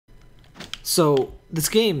So this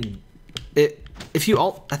game, if you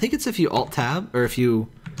alt, I think it's if you alt tab, or if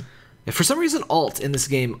for some reason alt in this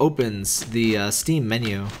game opens the Steam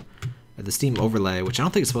menu, or the Steam overlay, which I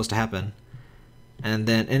don't think is supposed to happen. And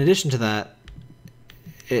then in addition to that,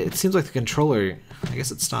 it seems like the controller, I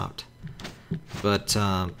guess it stopped. But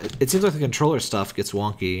it seems like the controller stuff gets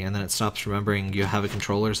wonky, and then it stops remembering you have a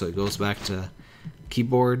controller, so it goes back to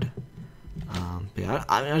keyboard. But yeah,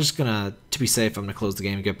 I'm just gonna, to be safe, I'm gonna close the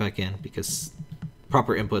game and get back in, because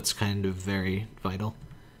proper input's kind of very vital.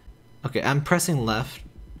 Okay, I'm pressing left.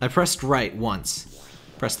 I pressed right once.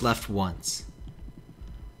 Pressed left once.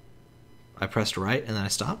 I pressed right and then I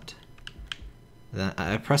stopped. Then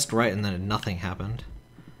I pressed right and then nothing happened.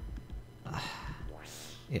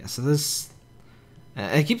 Yeah, so this...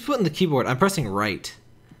 I keep putting the keyboard... I'm pressing right.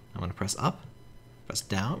 I'm gonna press up. Press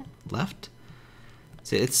down. Left.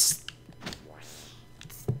 See, it's...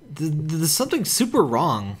 There's something super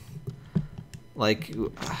wrong. Like...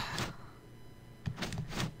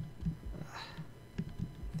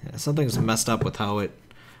 Yeah, something's messed up with how it...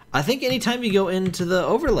 I think anytime you go into the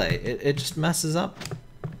overlay, it just messes up.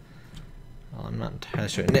 Well, I'm not entirely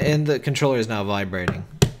sure. And the controller is now vibrating.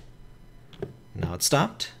 Now it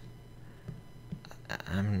stopped.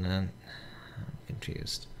 I'm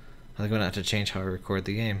confused. I'm going to have to change how I record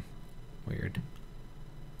the game. Weird.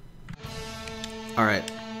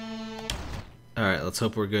 Alright. Alright, let's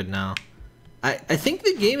hope we're good now. I think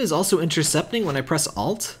the game is also intercepting when I press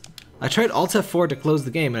Alt. I tried Alt F4 to close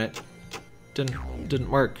the game and it didn't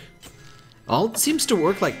work. Alt seems to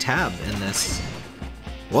work like Tab in this.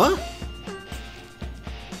 What?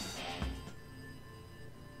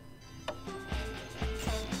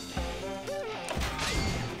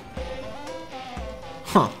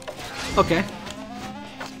 Huh. Okay.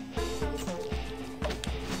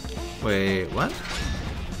 Wait, what?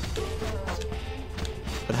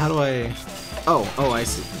 But how do I... Oh, I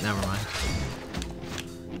see. Never mind.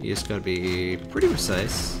 You just gotta be pretty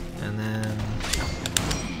precise. And then...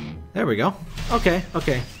 There we go. Okay.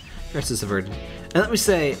 Curse is averted. And let me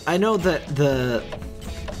say, I know that the...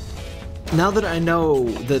 Now that I know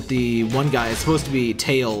that the one guy is supposed to be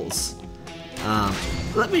Tails,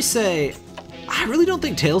 let me say, I really don't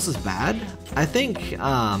think Tails is bad. I think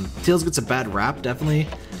Tails gets a bad rap, definitely.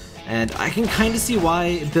 And I can kind of see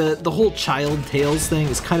why the whole child Tails thing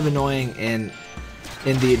is kind of annoying in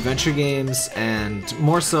the adventure games, and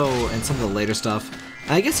more so in some of the later stuff.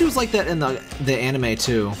 And I guess he was like that in the anime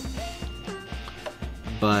too.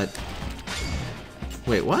 But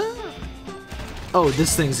wait, what? Oh,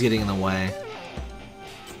 this thing's getting in the way.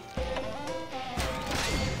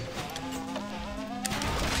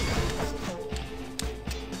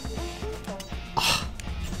 Oh,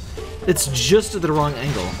 it's just at the wrong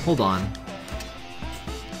angle. Hold on.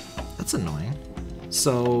 That's annoying.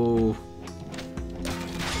 So...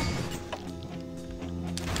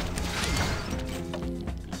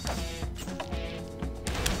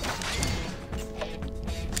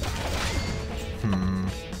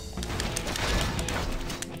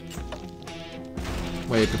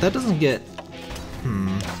 Wait, but that doesn't get...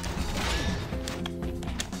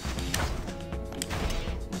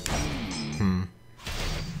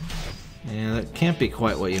 Yeah, that can't be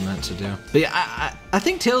quite what you meant to do. But yeah, I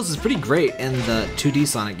think Tails is pretty great in the 2D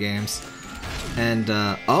Sonic games. And,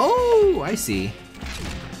 oh, I see.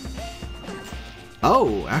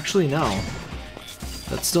 Oh, actually, no.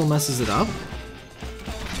 That still messes it up.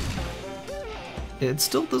 It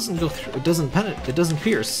still doesn't go through, it doesn't penetrate, it doesn't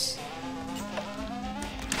pierce.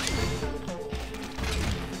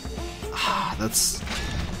 That's...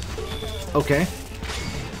 okay.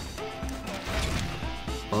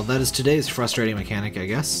 Well, that is today's frustrating mechanic, I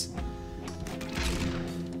guess.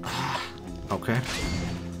 Okay.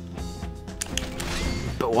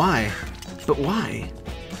 But why? But why?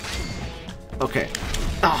 Okay.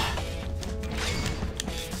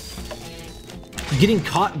 Getting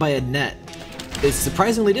caught by a net is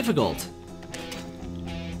surprisingly difficult.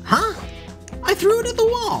 Huh? I threw it at the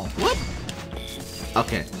wall! What?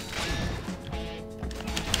 Okay.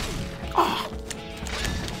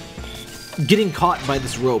 Getting caught by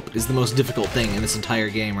this rope is the most difficult thing in this entire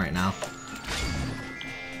game right now.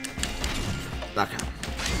 Okay.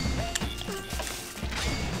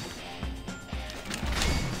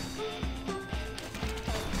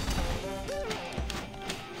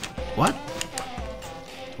 What?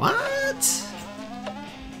 What?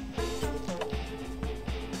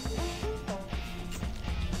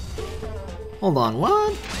 Hold on,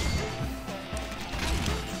 what?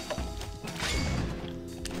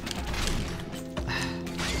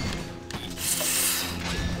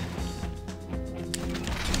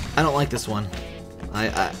 I don't like this one.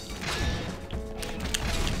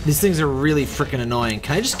 These things are really freaking annoying.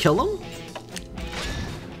 Can I just kill them?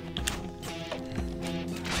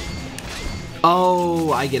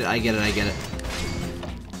 Oh, I get it, I get it, I get it.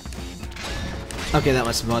 Okay, that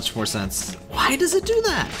makes much more sense. Why does it do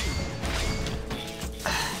that?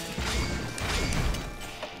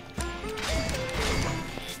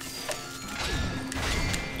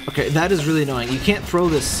 Okay, that is really annoying. You can't throw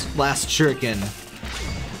this last shuriken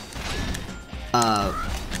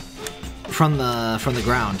from the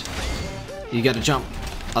ground. You gotta jump,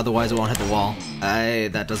 otherwise it won't hit the wall.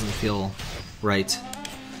 That doesn't feel right,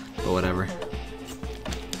 but whatever.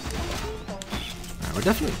 Alright, we're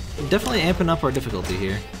definitely amping up our difficulty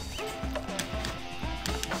here.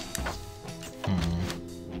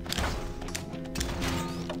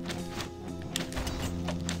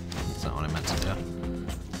 That's not what I meant to do.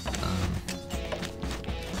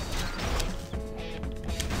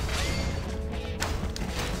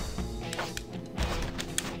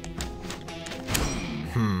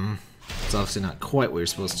 It's obviously not quite what you're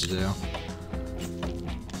supposed to do.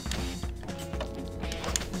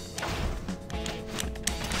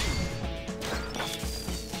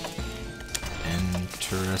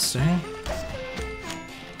 Interesting.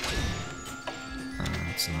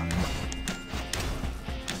 That's not it.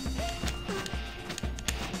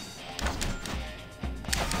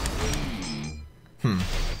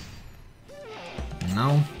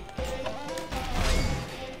 No.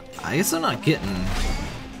 I guess I'm not getting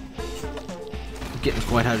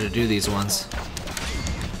quite how to do these ones.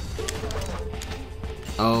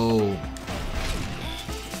 Oh.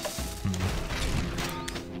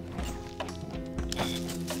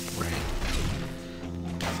 Right.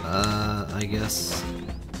 I guess.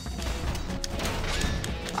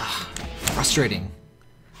 Frustrating.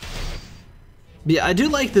 Yeah, I do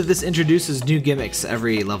like that this introduces new gimmicks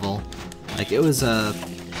every level. Like, it was a...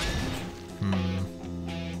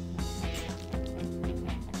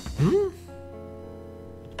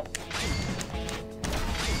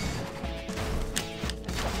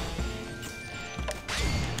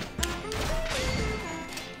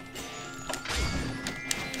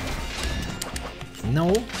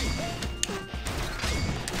 No.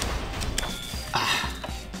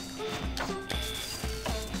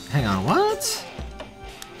 Hang on, what?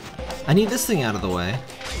 I need this thing out of the way.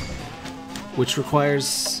 Which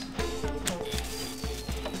requires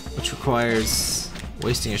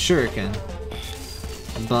wasting a shuriken.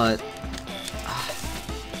 But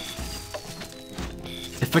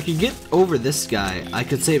if I could get over this guy, I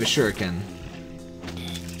could save a shuriken.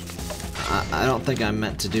 I don't think I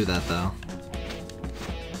meant to do that though.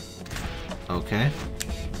 Okay.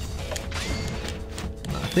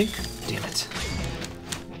 I think... Damn it.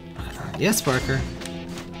 Yes, Parker.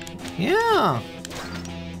 Yeah!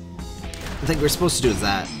 I think we're supposed to do is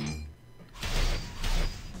that.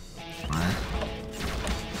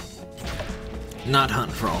 Not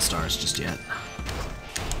hunting for all stars just yet.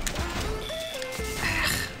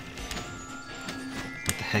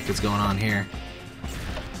 What the heck is going on here?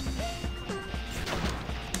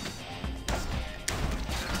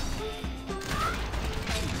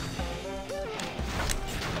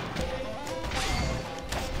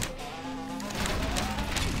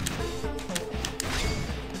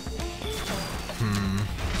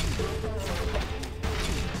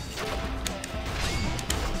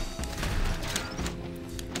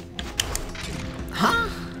 Huh?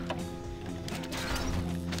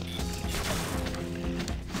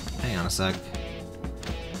 Hang on a sec.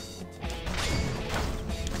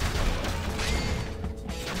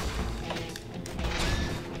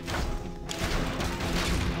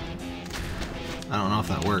 I don't know if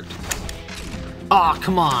that worked. Aw,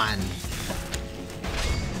 come on!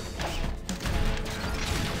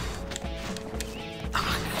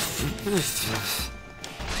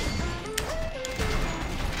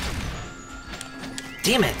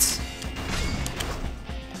 Damn it!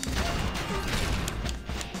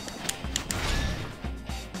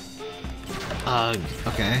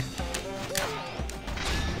 Okay.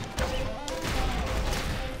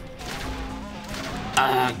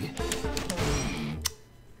 Ugh.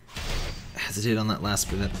 Hesitate on that last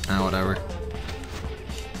bit. Ah, whatever.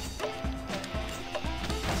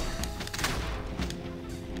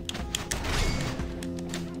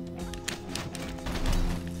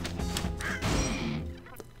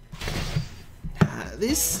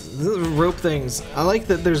 These rope things, I like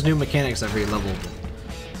that there's new mechanics every level.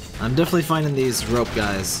 I'm definitely finding these rope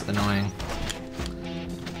guys annoying.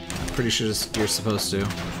 I'm pretty sure you're supposed to.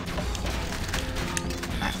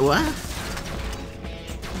 What?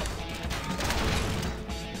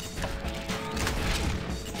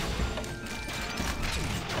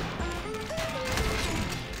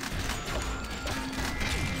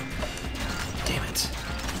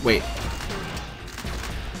 Wait.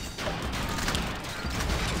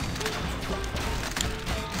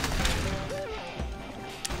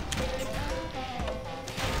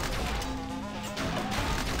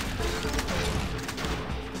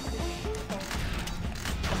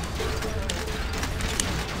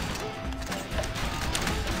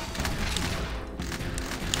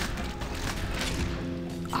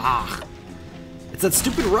 Ah. It's that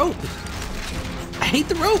stupid rope. I hate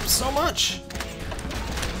the rope so much.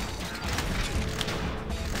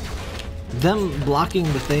 Them blocking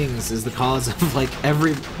the things is the cause of like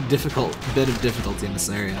every difficult bit of difficulty in this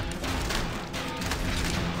area.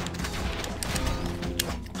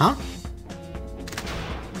 Huh?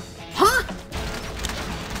 Huh?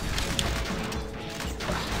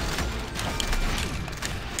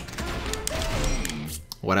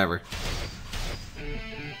 Whatever.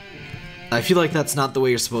 I feel like that's not the way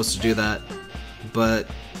you're supposed to do that, but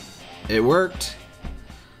it worked.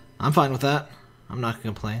 I'm fine with that. I'm not gonna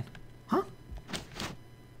complain. Huh?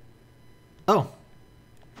 Oh.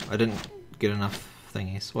 I didn't get enough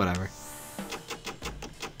thingies. Whatever.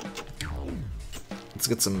 Let's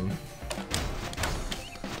get some...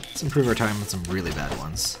 Let's improve our time with some really bad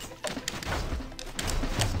ones.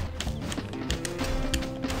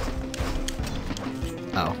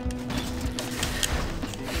 Oh.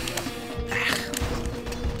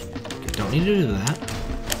 Don't need to do that.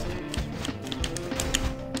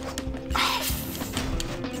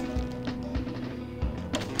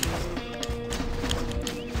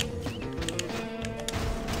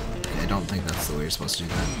 Okay, I don't think that's the way you're supposed to do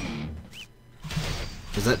that.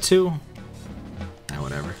 Is that 2? Ah,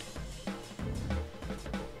 whatever.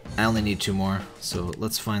 I only need 2 more, so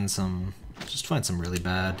let's find some... Just find some really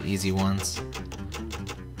bad, easy ones.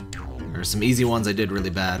 Or some easy ones I did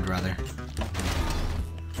really bad, rather.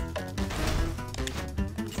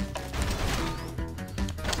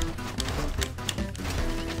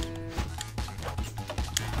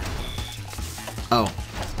 Oh.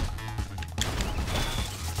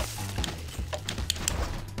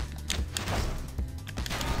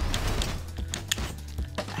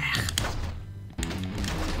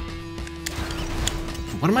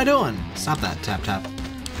 What am I doing? Stop that, tap tap.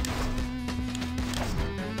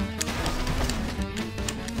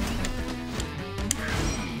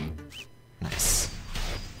 Nice.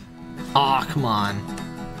 Aw, come on.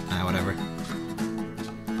 Ah, whatever.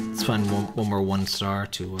 Let's find one more 1-star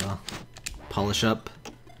to polish up.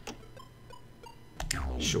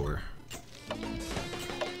 Sure.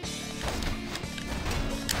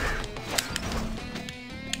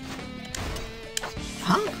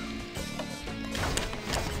 Huh?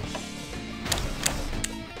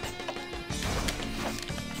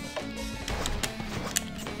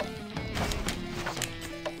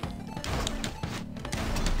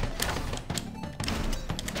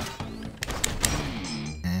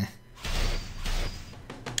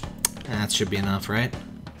 That should be enough, right?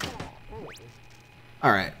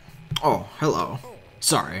 Alright. Oh, hello.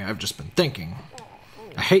 Sorry, I've just been thinking.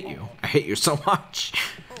 I hate you. I hate you so much.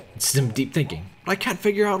 It's some deep thinking, but I can't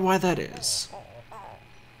figure out why that is.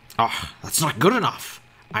 Oh, that's not good enough.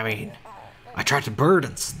 I mean, I tracked a bird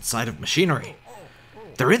inside of machinery.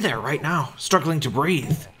 They're in there right now, struggling to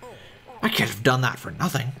breathe. I can't have done that for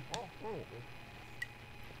nothing.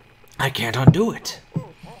 I can't undo it.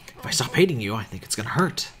 If I stop hating you, I think it's gonna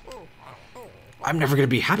hurt. I'm never gonna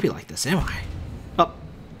be happy like this, am I? Oh.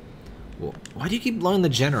 Well, why do you keep blowing the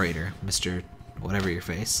generator, Mr. Whatever your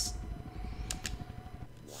face?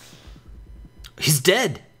 He's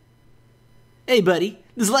dead! Hey, buddy.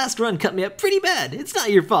 This last run cut me up pretty bad. It's not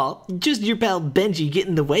your fault. Just your pal Benji getting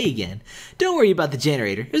in the way again. Don't worry about the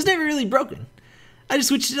generator. It was never really broken. I just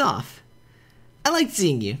switched it off. I liked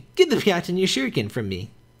seeing you. Get the captain your shuriken from me.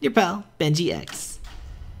 Your pal, Benji X.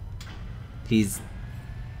 He's...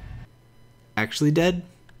 actually dead?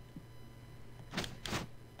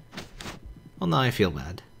 Well, now I feel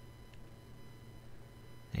bad.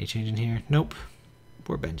 Any change in here? Nope.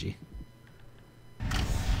 Poor Benji.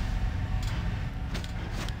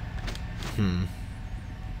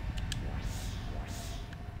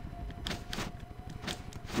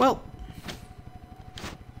 Well,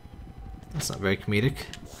 that's not very comedic.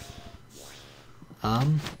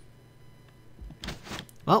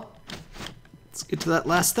 Well, let's get to that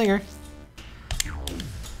last thinger.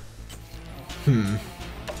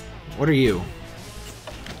 What are you?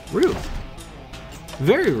 Rude.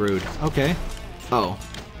 Very rude. Okay. Oh,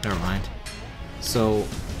 never mind. So...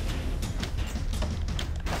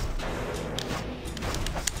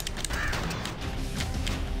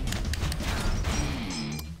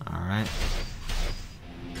 Alright.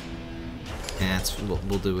 Yeah,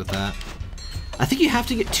 we'll do with that. I think you have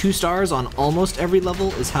to get 2 stars on almost every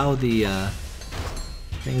level is how the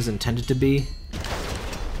thing is intended to be.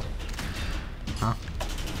 Huh?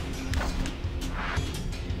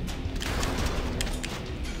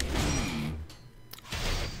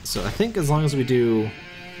 So I think as long as we do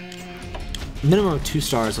minimum of 2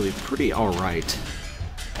 stars, we'll be pretty alright.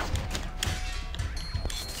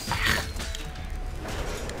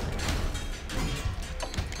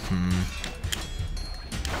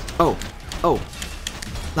 Oh, oh,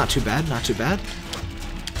 not too bad, not too bad.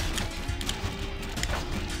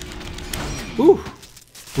 Ooh,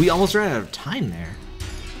 we almost ran out of time there.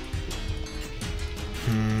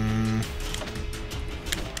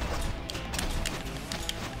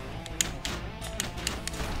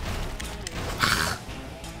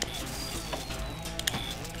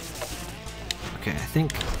 Okay, I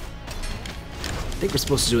think we're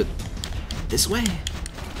supposed to do it this way.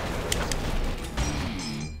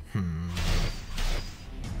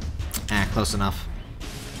 Close enough.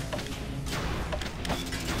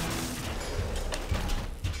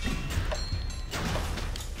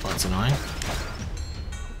 Well, that's annoying.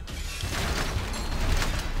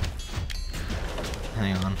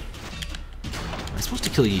 Hang on. Am I supposed to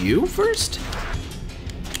kill you first?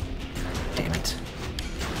 Damn it.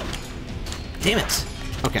 Damn it!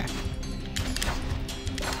 Okay.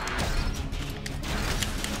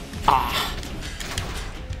 Ah!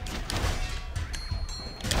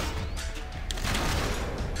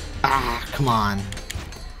 Ah, come on.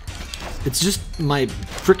 It's just my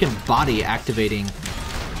freaking body activating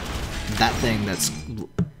that thing that's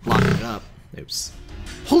locking it up. Oops.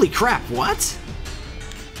 Holy crap, what?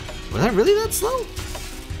 Was that really that slow?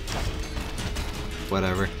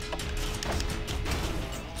 Whatever.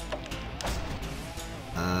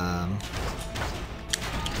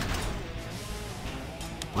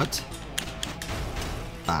 What?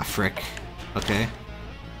 Ah, frick. Okay.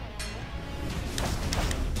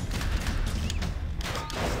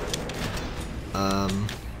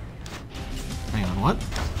 Hang on, what?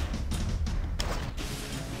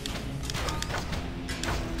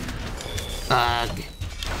 Ugh.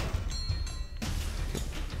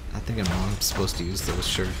 I think I know I'm supposed to use those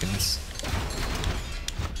shurikens.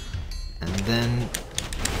 And then...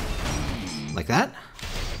 like that?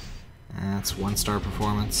 That's 1-star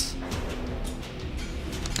performance.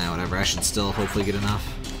 Whatever, I should still hopefully get enough.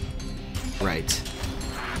 Right.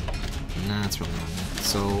 Nah, that's probably not it.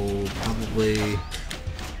 So, probably...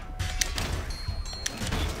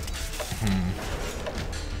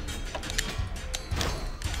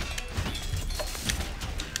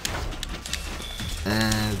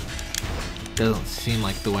 Doesn't seem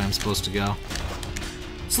like the way I'm supposed to go.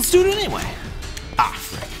 So let's do it anyway! Ah,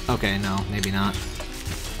 frick. Okay, no, maybe not.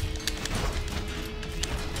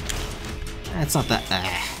 It's not that...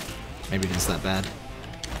 maybe it is that bad.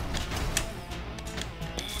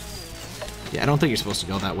 Yeah, I don't think you're supposed to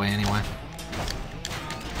go that way anyway.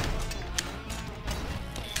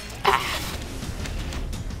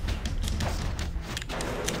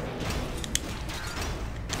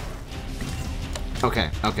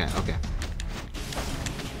 Okay, okay, okay.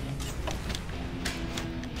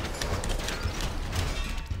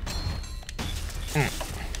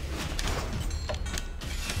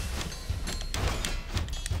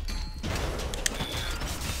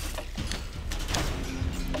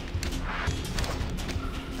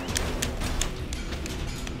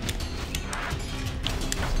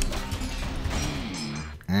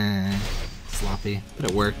 Sloppy,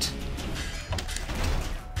 but it worked.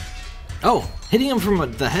 Oh, hitting him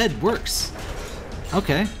from the head works.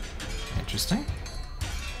 Okay, interesting.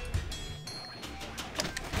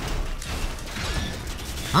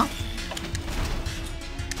 Huh?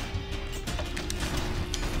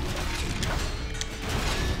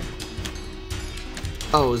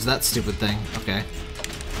 Oh, is that stupid thing? Okay.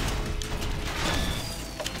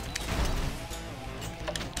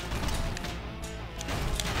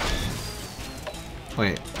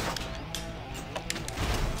 Wait.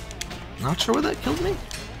 Not sure why that killed me.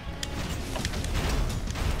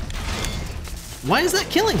 Why is that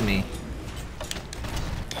killing me?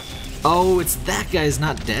 Oh, it's that guy's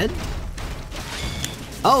not dead?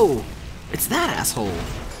 Oh, it's that asshole.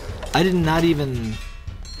 I did not even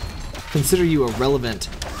consider you a relevant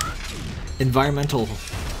environmental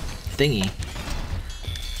thingy.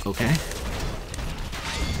 Okay.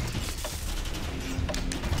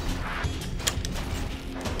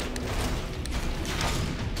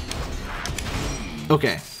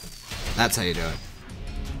 Okay, that's how you do it.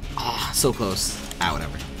 Ah, oh, so close. Ah,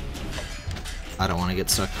 whatever. I don't want to get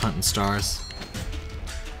stuck hunting stars.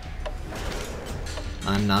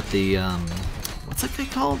 I'm not the, what's that guy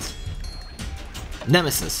called?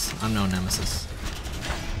 Nemesis. Unknown Nemesis.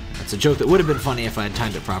 That's a joke that would have been funny if I had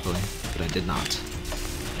timed it properly, but I did not.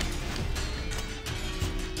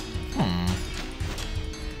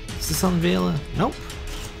 Is this on Vela? Nope.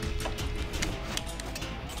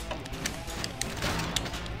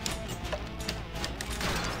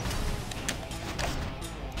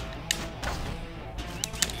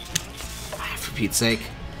 For Pete's sake.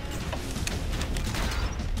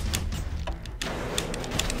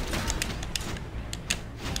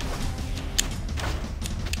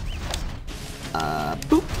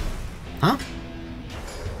 Boop. Huh?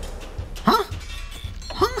 Huh?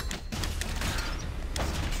 Huh?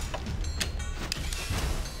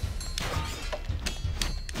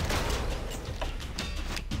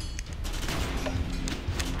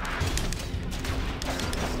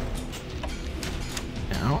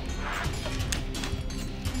 No.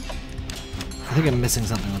 I think I'm missing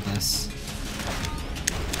something with this.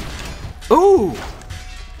 Ooh!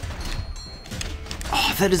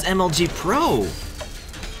 Oh, that is MLG Pro!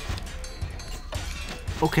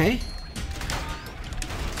 Okay.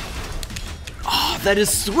 Oh, that is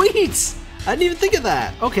sweet! I didn't even think of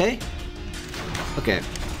that. Okay. Okay.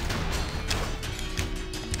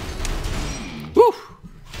 Woo!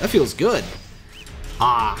 That feels good.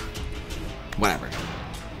 Ah. Whatever.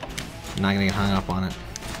 I'm not gonna get hung up on it.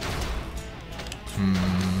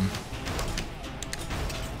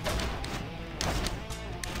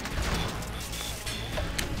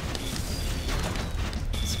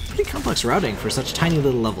 Pretty complex routing for such tiny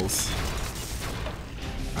little levels.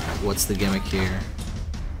 Alright, what's the gimmick here?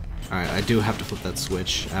 Alright, I do have to flip that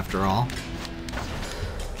switch after all.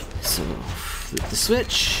 So, flip the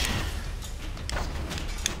switch.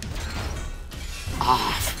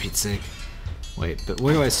 Ah, for Pete's sake. Wait, but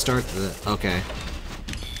where do I start the... Okay.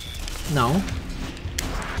 No.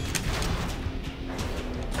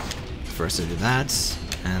 First I do that,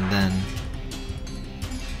 and then...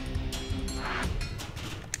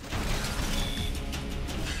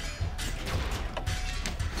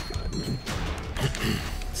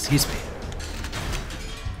 Excuse me.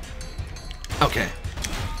 Okay.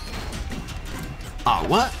 Ah,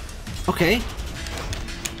 what? Okay.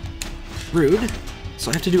 Rude.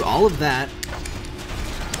 So I have to do all of that.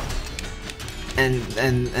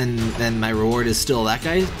 And my reward is still that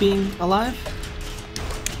guy being alive?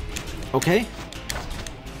 Okay.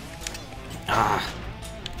 Ah.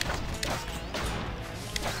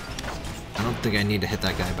 I don't think I need to hit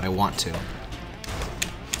that guy, but I want to.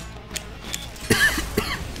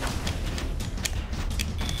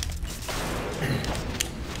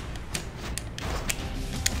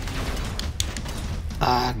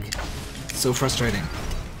 Ah, so frustrating.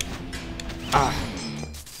 Ah,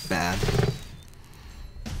 bad.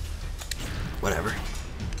 Whatever.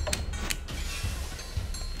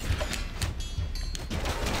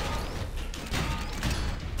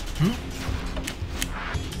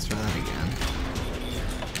 Let's try that again.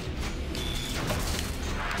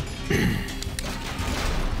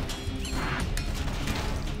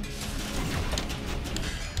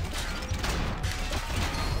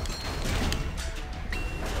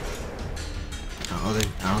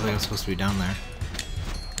 I don't think I'm supposed to be down there.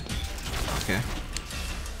 Okay.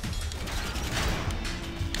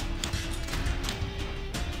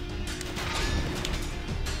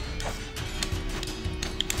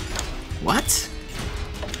 What?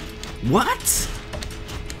 What?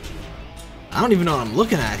 I don't even know what I'm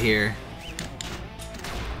looking at here.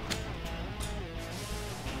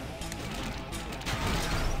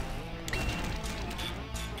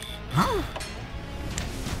 Huh?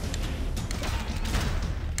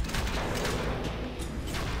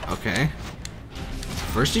 Okay.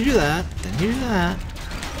 First you do that, then you do that.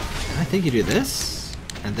 And I think you do this,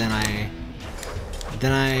 and then I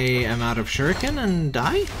am out of shuriken and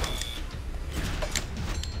die?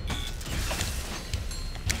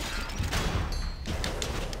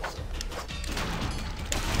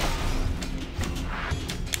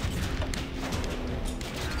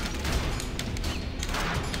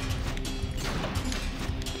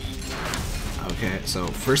 Okay, so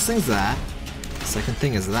first thing's that. Second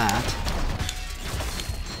thing is that.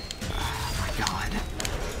 Oh my god.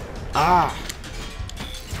 Ah!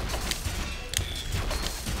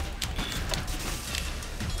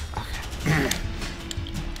 Okay.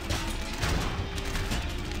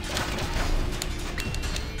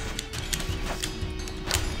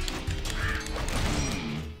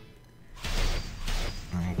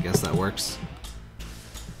 I guess that works.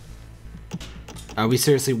 Are we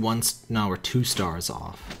seriously no, we're 2 stars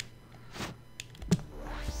off.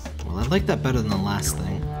 Well, I like that better than the last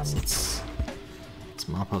thing. So let's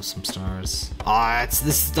I'll post some stars. Aw, it's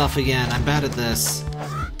this stuff again. I'm bad at this.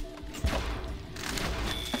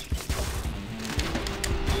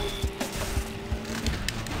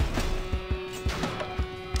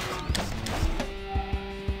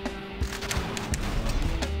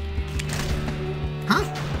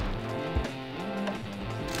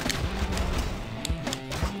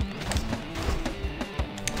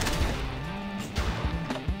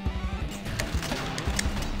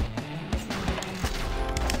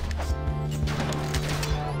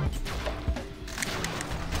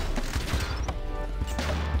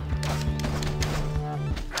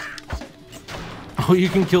 Oh, you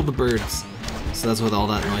can kill the birds. So that's what all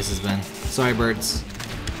that noise has been. Sorry, birds.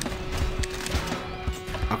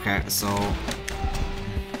 Okay, so...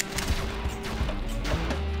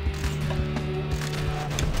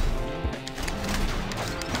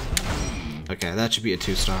 Okay, that should be a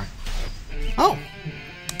 2-star. Oh!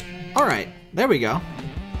 Alright, there we go.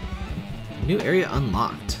 New area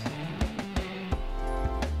unlocked.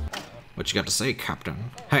 What you got to say,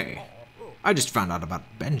 Captain? Hey, I just found out about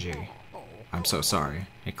Benji. I'm so sorry.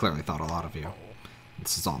 He clearly thought a lot of you.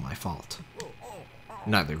 This is all my fault.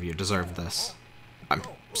 Neither of you deserve this. I'm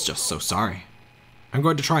just so sorry. I'm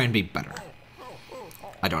going to try and be better.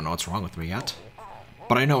 I don't know what's wrong with me yet,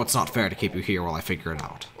 but I know it's not fair to keep you here while I figure it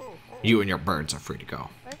out. You and your birds are free to go.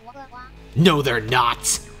 No, they're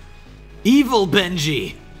not! Evil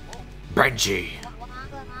Benji! Benji!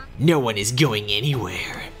 No one is going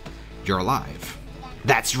anywhere. You're alive.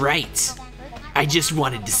 That's right! I just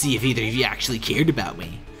wanted to see if either of you actually cared about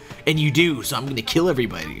me. And you do, so I'm gonna kill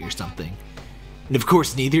everybody or something. And of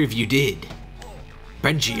course, neither of you did.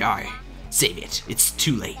 Benji, save it. It's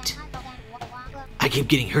too late. I keep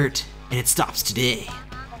getting hurt, and it stops today.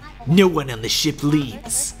 No one on the ship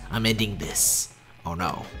leaves. I'm ending this. Oh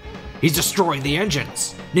no. He's destroying the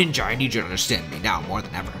engines. Ninja, I need you to understand me now more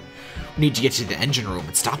than ever. We need to get to the engine room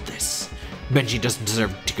and stop this. Benji doesn't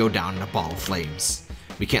deserve to go down in a ball of flames.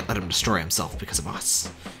 We can't let him destroy himself because of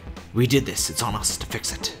us. We did this, it's on us to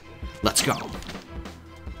fix it. Let's go.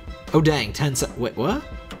 Oh dang, 10 sec- wait, what?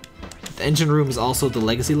 The engine room is also the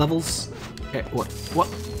legacy levels? Eh, what?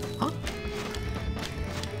 Huh?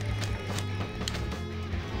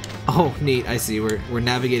 Oh, neat, I see. We're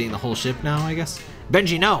navigating the whole ship now, I guess?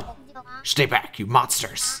 Benji, no! Stay back, you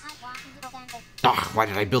monsters! Ugh, why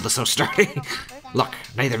did I build this so sturdy? Look,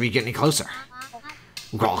 neither of you get any closer.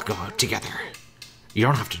 We'll all go out together. You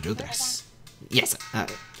don't have to do this. Yes,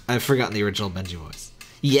 I've forgotten the original Benji voice.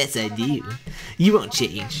 Yes, I do. You won't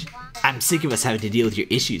change. I'm sick of us having to deal with your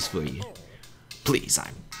issues for you. Please,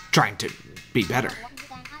 I'm trying to be better.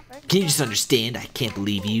 Can you just understand I can't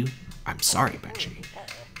believe you? I'm sorry, Benji.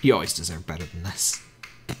 You always deserve better than this.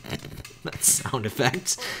 That sound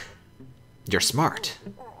effect. You're smart.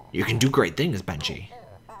 You can do great things, Benji.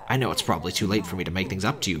 I know it's probably too late for me to make things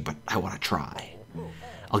up to you, but I want to try.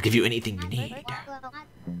 I'll give you anything you need.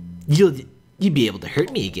 You'll be able to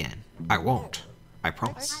hurt me again. I won't. I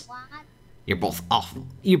promise. You're both awful.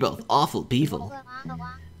 You're both awful people.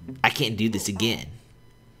 I can't do this again.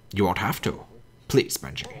 You won't have to. Please,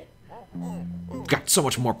 Benji. You've got so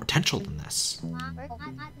much more potential than this.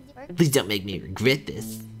 Please don't make me regret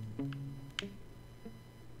this.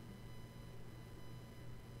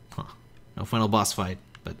 Huh. No final boss fight,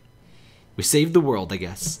 but we saved the world, I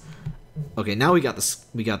guess. Okay, now we got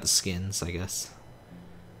the skins, I guess.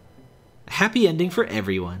 Happy ending for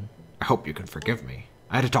everyone. I hope you can forgive me.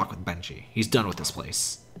 I had to talk with Benji. He's done with this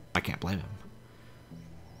place. I can't blame him.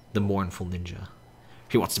 The mournful ninja.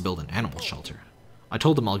 He wants to build an animal shelter. I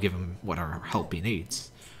told him I'll give him whatever help he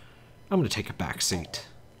needs. I'm gonna take a back seat.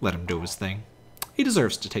 Let him do his thing. He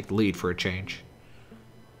deserves to take the lead for a change.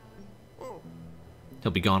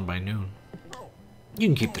 He'll be gone by noon. You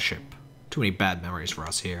can keep the ship. Too many bad memories for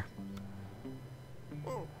us here.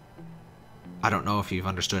 I don't know if you've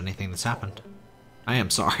understood anything that's happened. I am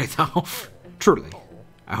sorry, though. Truly.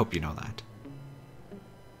 I hope you know that.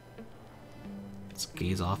 Let's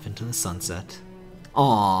gaze off into the sunset.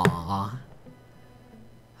 Aww.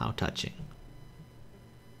 How touching.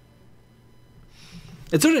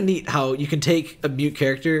 It's sort of neat how you can take a mute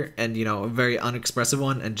character and, you know, a very unexpressive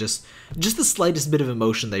one, and just the slightest bit of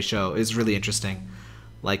emotion they show is really interesting.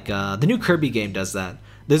 Like, the new Kirby game does that.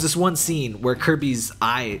 There's this one scene where Kirby's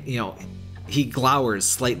eye, you know, he glowers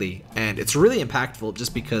slightly, and it's really impactful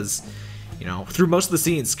just because, you know, through most of the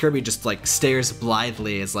scenes, Kirby just, like, stares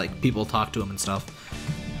blithely as, like, people talk to him and stuff.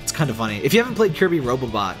 It's kind of funny. If you haven't played Kirby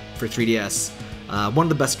Robobot for 3DS, one of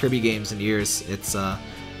the best Kirby games in years. It's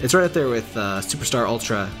right up there with Superstar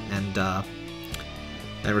Ultra and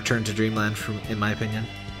Return to Dreamland, in my opinion.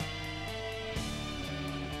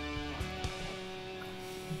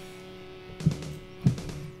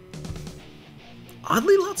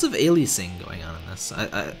 Oddly, lots of aliasing going on in this.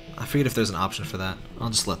 I forget if there's an option for that. I'll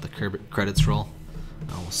just let the credits roll.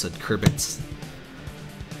 I almost said Kerbits.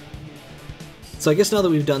 So I guess now that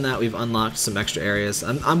we've done that, we've unlocked some extra areas.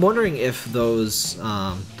 I'm wondering if those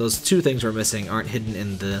two things we're missing aren't hidden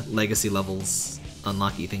in the legacy levels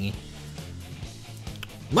unlocky thingy.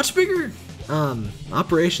 Much bigger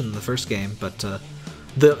operation than the first game, but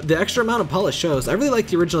the extra amount of polish shows. I really like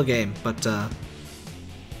the original game, but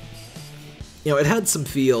you know, it had some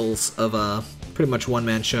feels of a pretty much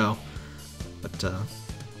one-man show, but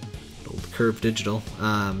old curved digital.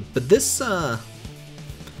 But this, I'm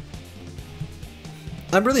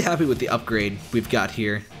really happy with the upgrade we've got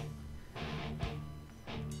here.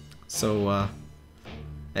 So,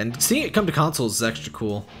 and seeing it come to consoles is extra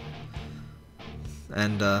cool.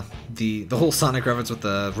 And the whole Sonic reference with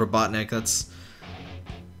the Robotnik,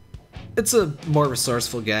 it's a more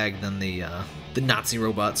resourceful gag than the Nazi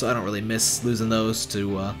robot, so I don't really miss losing those to you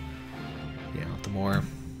know, the more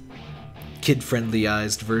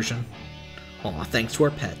kid-friendly-ized version. Aw, thanks to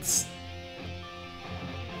our pets.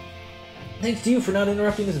 Thanks to you for not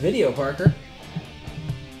interrupting this video, Parker.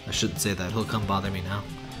 I shouldn't say that. He'll come bother me now.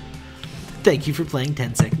 Thank you for playing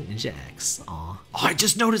 10-Second Ninja X. Aw. Oh, I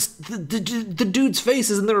just noticed the dude's face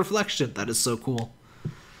is in the reflection. That is so cool.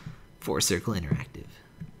 4Circle Interactive.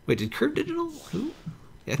 Wait, did Curve Digital? Who?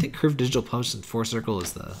 Yeah, I think Curve Digital published and 4Circle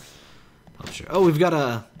is the publisher. Oh, we've got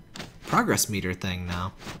a progress meter thing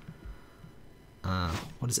now.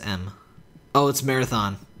 What is M? Oh, it's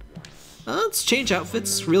Marathon. Let's change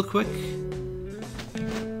outfits real quick.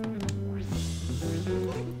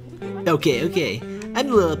 Okay. I'm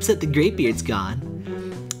a little upset the Greybeard's gone.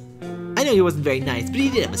 I know he wasn't very nice, but he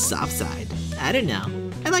did have a soft side. I don't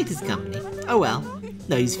know. I liked his company. Oh well.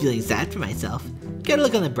 No use feeling sad for myself. Gotta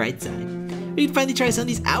look on the bright side. We can finally try some of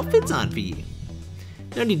these outfits on for you.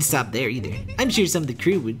 No need to stop there either. I'm sure some of the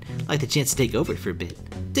crew would like the chance to take over for a bit.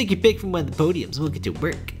 Take your pick from one of the podiums and we'll get to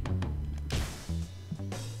work.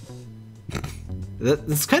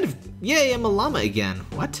 That's kind of... Yay, I'm a llama again.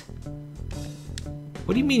 What?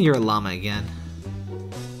 What do you mean you're a llama again?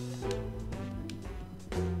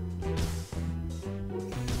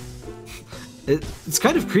 It's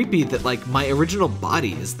kind of creepy that, like, my original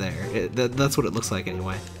body is there. That's what it looks like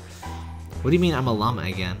anyway. What do you mean I'm a llama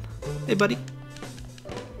again? Hey, buddy.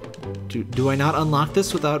 Do I not unlock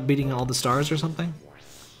this without beating all the stars or something?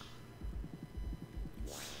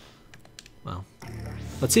 Well,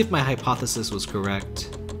 let's see if my hypothesis was correct.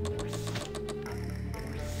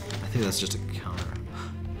 I think that's just a counter.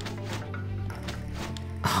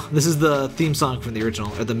 Oh, this is the theme song from the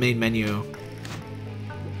original, or the main menu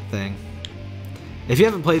thing. If you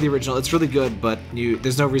haven't played the original, it's really good, but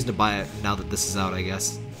there's no reason to buy it now that this is out, I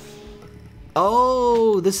guess.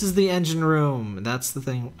 Oh, this is the engine room. That's the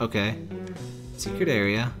thing. Okay. Secret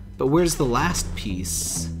area. But where's the last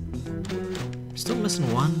piece? We're still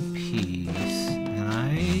missing one piece. And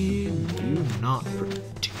I do not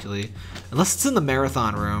particularly... Unless it's in the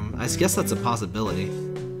marathon room. I guess that's a possibility.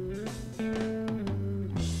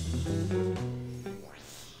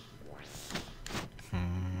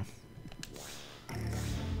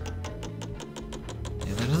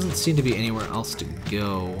 Yeah, there doesn't seem to be anywhere else to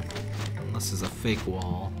go. This is a fake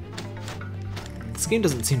wall. This game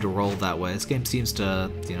doesn't seem to roll that way. This game seems to,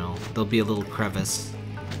 you know, there'll be a little crevice.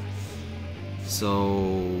 So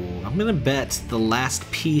I'm gonna bet the last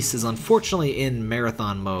piece is unfortunately in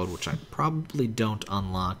marathon mode, which I probably don't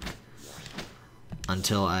unlock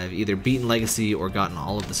until I've either beaten Legacy or gotten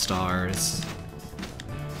all of the stars.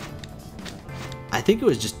 I think it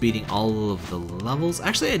was just beating all of the levels.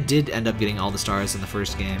 Actually, I did end up getting all the stars in the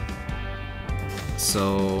first game.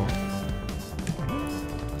 So...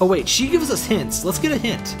 Oh wait, she gives us hints. Let's get a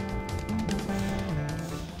hint.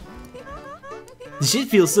 The shit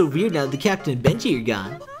feels so weird now that the captain and Benji are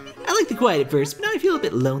gone. I liked the quiet at first, but now I feel a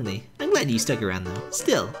bit lonely. I'm glad you stuck around though.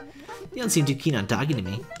 Still, you don't seem too keen on talking to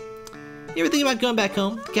me. You ever think about going back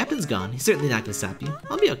home? The captain's gone. He's certainly not gonna stop you.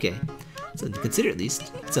 I'll be okay. Something to consider at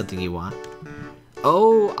least. It's something you want.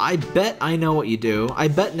 Oh, I bet I know what you do. I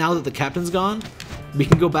bet now that the captain's gone, we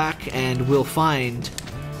can go back and we'll find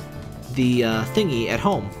the thingy at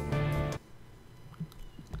home.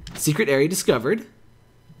 Secret area discovered.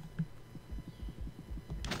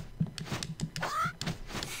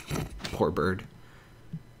 Poor bird.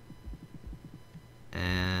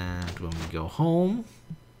 And when we go home...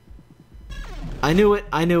 I knew it,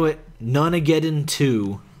 I knew it. Nonageddon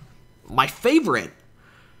 2. My favorite!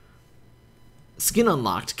 Skin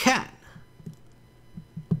unlocked. Cat.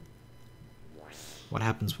 What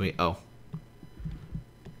happens when we... Oh.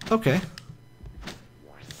 Okay.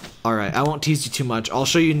 Alright, I won't tease you too much. I'll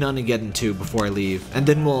show you Nunageddon 2 before I leave. And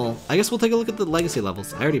then I guess we'll take a look at the legacy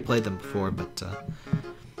levels. I already played them before, but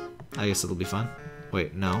I guess it'll be fun.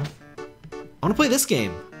 Wait, no. I want to play this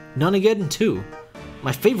game. Nunageddon 2.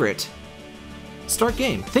 My favorite. Start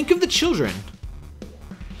game. Think of the children.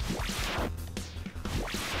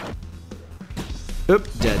 Oop,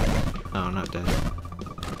 dead. Oh, not dead.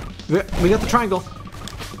 We got the triangle.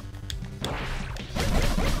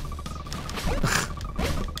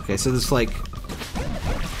 Okay, so there's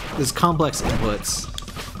complex inputs.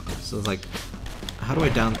 So it's like, how do I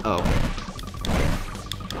down? Oh,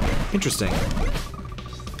 interesting.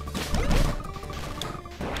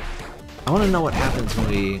 I want to know what happens when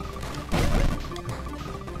we.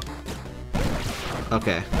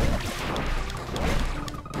 Okay.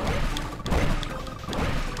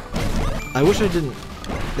 I wish I didn't.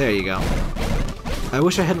 There you go. I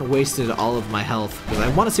wish I hadn't wasted all of my health because I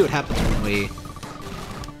want to see what happens when we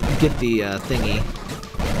get the thingy.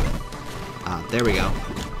 Ah, there we go.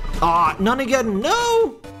 Ah, none again.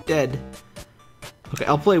 No! Dead. Okay,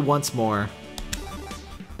 I'll play once more.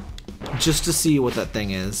 Just to see what that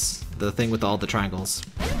thing is. The thing with all the triangles.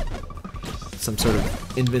 Some sort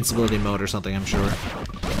of invincibility mode or something, I'm sure.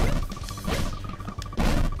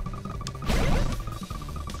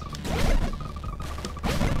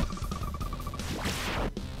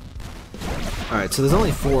 Alright, so there's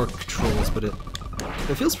only 4 controls, but it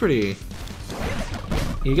feels pretty.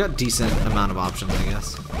 You got decent amount of options, I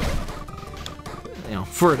guess. You know,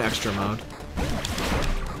 for an extra mode.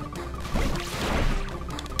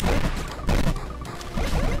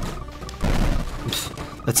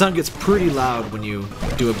 That sound gets pretty loud when you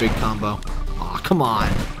do a big combo. Aw, come on.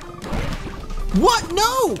 What?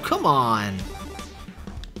 No! Come on!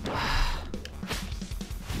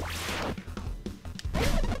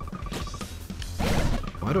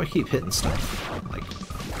 Why do I keep hitting stuff? Like,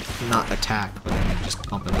 not attack, but I mean just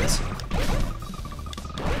bumping this stuff.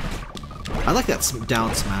 I like that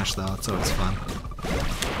down smash though, it's always fun.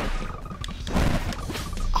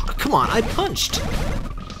 Oh, come on, I punched!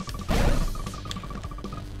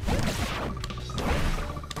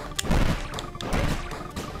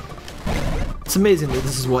 It's amazing that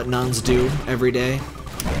this is what nuns do every day.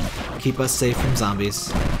 Keep us safe from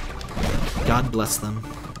zombies. God bless them.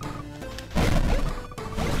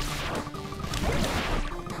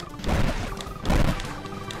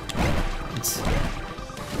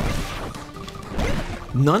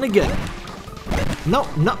 None again. No,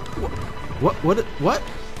 no. What?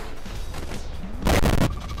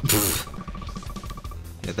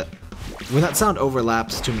 Yeah, that. When that sound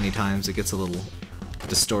overlaps too many times, it gets a little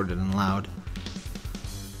distorted and loud.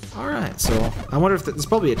 All right, so I wonder if there's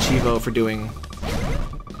probably a Chivo for doing,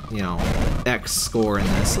 you know, X score in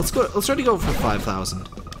this. Let's go. Let's try to go for 5,000.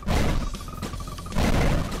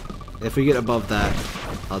 If we get above that,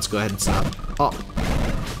 let's go ahead and stop. Oh.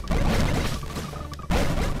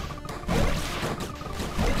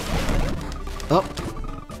 Oh.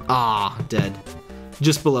 Ah, dead.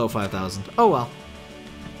 Just below 5,000. Oh well.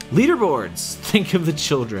 Leaderboards. Think of the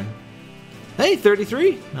children. Hey,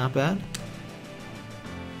 33. Not bad.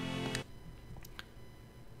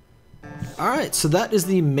 Alright, so that is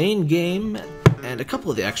the main game and a couple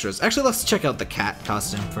of the extras. Actually, let's check out the cat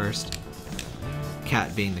costume first.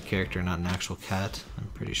 Cat being the character, not an actual cat, I'm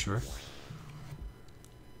pretty sure.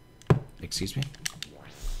 Excuse me.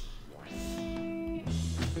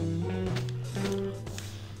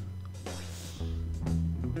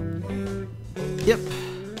 Yep.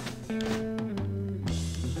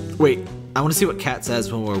 Wait, I want to see what Kat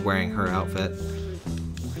says when we're wearing her outfit.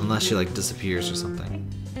 Unless she, like, disappears or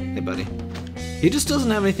something. Hey, buddy. He just doesn't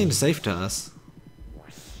have anything to say to us.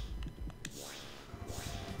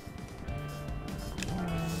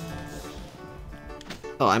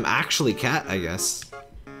 Oh, I'm actually Kat, I guess.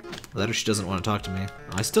 That or she doesn't want to talk to me.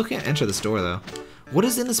 Oh, I still can't enter this door, though. What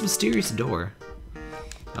is in this mysterious door?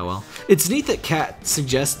 Oh well. It's neat that Kat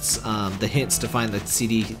suggests the hints to find the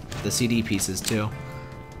CD pieces too.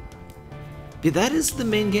 Yeah, that is the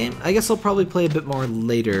main game. I guess I'll probably play a bit more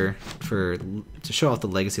later to show off the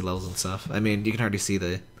legacy levels and stuff. I mean, you can already see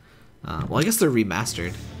the. Well, I guess they're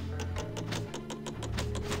remastered.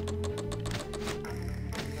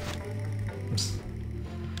 Oops.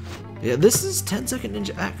 Yeah, this is 10 Second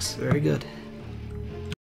Ninja X. Very good.